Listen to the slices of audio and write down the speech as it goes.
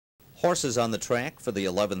Horses on the track for the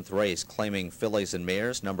 11th race, claiming fillies and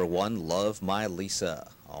mares. Number 1, Love My Lisa,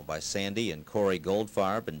 all by Sandy and Corey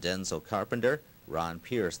Goldfarb and Denzel Carpenter. Ron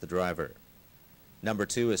Pierce, the driver. Number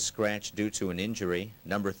 2 is Scratch Due to an Injury.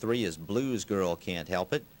 Number 3 is Blues Girl Can't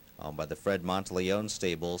Help It, owned by the Fred Monteleone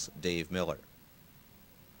Stables, Dave Miller.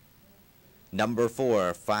 Number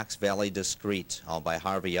 4, Fox Valley Discreet, owned by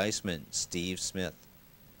Harvey Iceman, Steve Smith.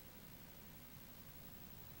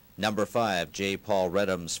 Number 5, J. Paul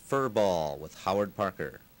Redham's Furball with Howard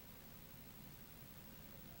Parker.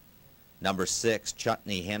 Number 6,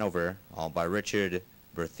 Chutney Hanover, owned by Richard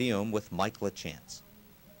Berthium with Mike LaChance.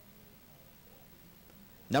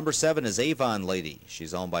 Number 7 is Avon Lady.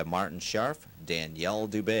 She's owned by Martin Scharf. Danielle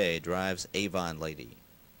Dubé drives Avon Lady.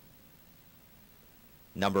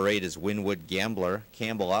 Number 8 is Winwood Gambler.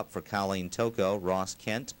 Campbell up for Colleen Toko, Ross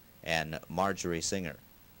Kent, and Marjorie Singer.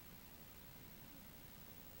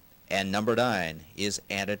 And number 9 is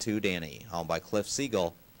Attitude Annie, owned by Cliff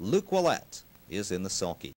Siegel. Luke Ouellette is in the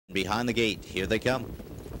sulky. Behind the gate, here they come.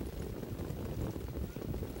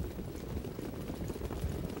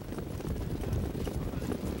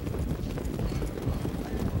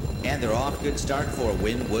 And they're off. Good start for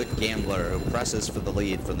Winwood Gambler, who presses for the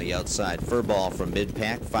lead from the outside. Furball from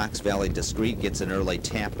mid-pack. Fox Valley Discreet gets an early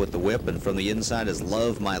tap with the whip, and from the inside is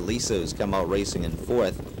Love My Lisa, who's come out racing in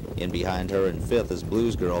 4th. In behind her in 5th is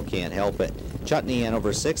Blues Girl Can't Help It. Chutney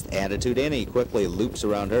Hanover 6th. Attitude Annie quickly loops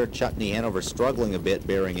around her. Chutney Hanover struggling a bit,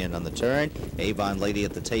 bearing in on the turn. Avon Lady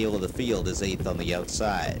at the tail of the field is 8th on the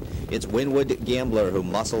outside. It's Winwood Gambler who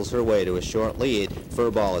muscles her way to a short lead.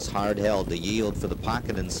 Furball is hard held to yield for the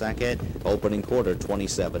pocket in 2nd. Opening quarter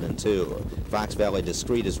 27-2. Fox Valley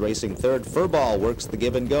Discreet is racing 3rd. Furball works the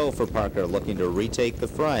give and go for Parker, looking to retake the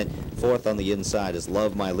front. 4th on the inside is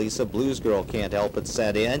Love My Lisa. Blues Girl Can't Help It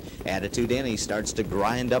set in. Attitude Annie starts to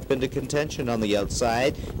grind up into contention on the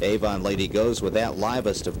outside. Avon Lady goes with that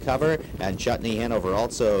livest of cover, and Chutney Hanover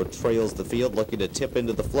also trails the field, looking to tip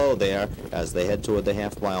into the flow there as they head toward the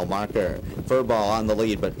half-mile marker. Furball on the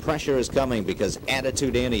lead, but pressure is coming because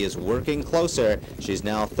Attitude Annie is working closer. She's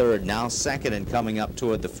now 3rd, now 2nd, and coming up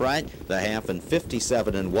toward the front. The half in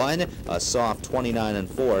 57-1, a soft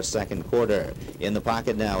 29-4 second quarter. In the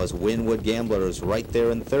pocket now is Winwood Gambler, who's right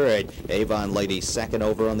there in 3rd. Avon Lady 2nd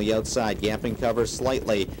over on the outside, gapping cover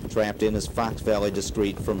slightly. Trapped in is Fox Valley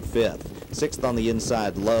Discreet from 5th. 6th on the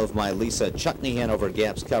inside, Love My Lisa. Chutney Hanover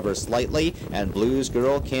gaps cover slightly, and Blues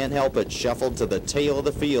Girl Can't Help It. Shuffled to the tail of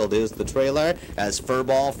the field is the trailer as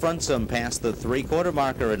Furball fronts him past the 3/4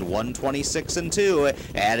 marker in 126-2.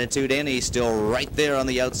 Attitude Annie still right there on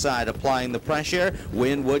the outside, applying the pressure.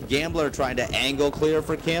 Winwood Gambler trying to angle clear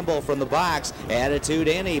for Campbell from the box. Attitude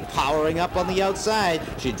Annie powering up on the outside.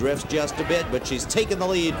 She drifts just a bit, but she's taken the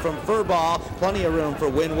lead from Furball. Plenty of room for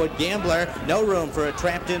Winwood Gambler. No room for a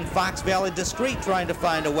trapped-in Fox Valley Discreet trying to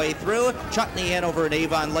find a way through. Chutney Hanover and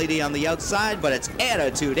Avon Lady on the outside, but it's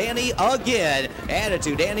Attitude Annie again.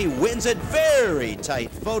 Attitude Annie wins it. Very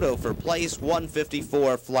tight photo for place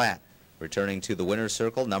 154 flat. Returning to the winner's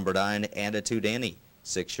circle, number 9, Attitude Annie.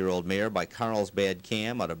 6-year-old mare by Carlsbad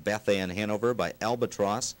Cam out of Beth Ann, Hanover by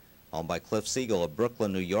Albatross. Owned by Cliff Siegel of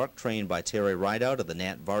Brooklyn, New York. Trained by Terry Rideout of the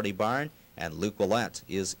Nat Vardy Barn. And Luke Ouellette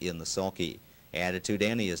is in the sulky. Attitude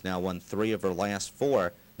Annie has now won 3 of her last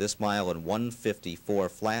 4. This mile in 154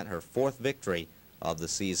 flat, her 4th victory of the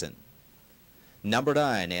season. Number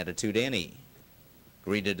 9, Attitude Annie.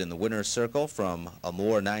 Greeted in the winner's circle from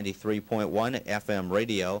Amor 93.1 FM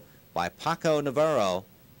radio by Paco Navarro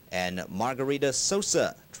and Margarita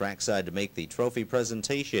Sosa, trackside to make the trophy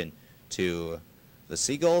presentation to the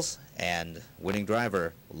Seagulls and winning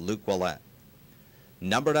driver Luke Ouellette.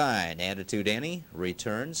 Number 9, Attitude Annie,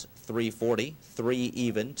 returns 340, 3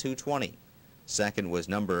 even, 220. 2nd was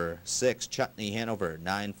number 6, Chutney Hanover,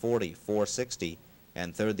 940, 460.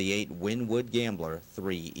 And 3rd, the 8, Winwood Gambler,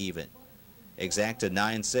 3 even. Exacta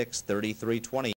 9-6, 33-20.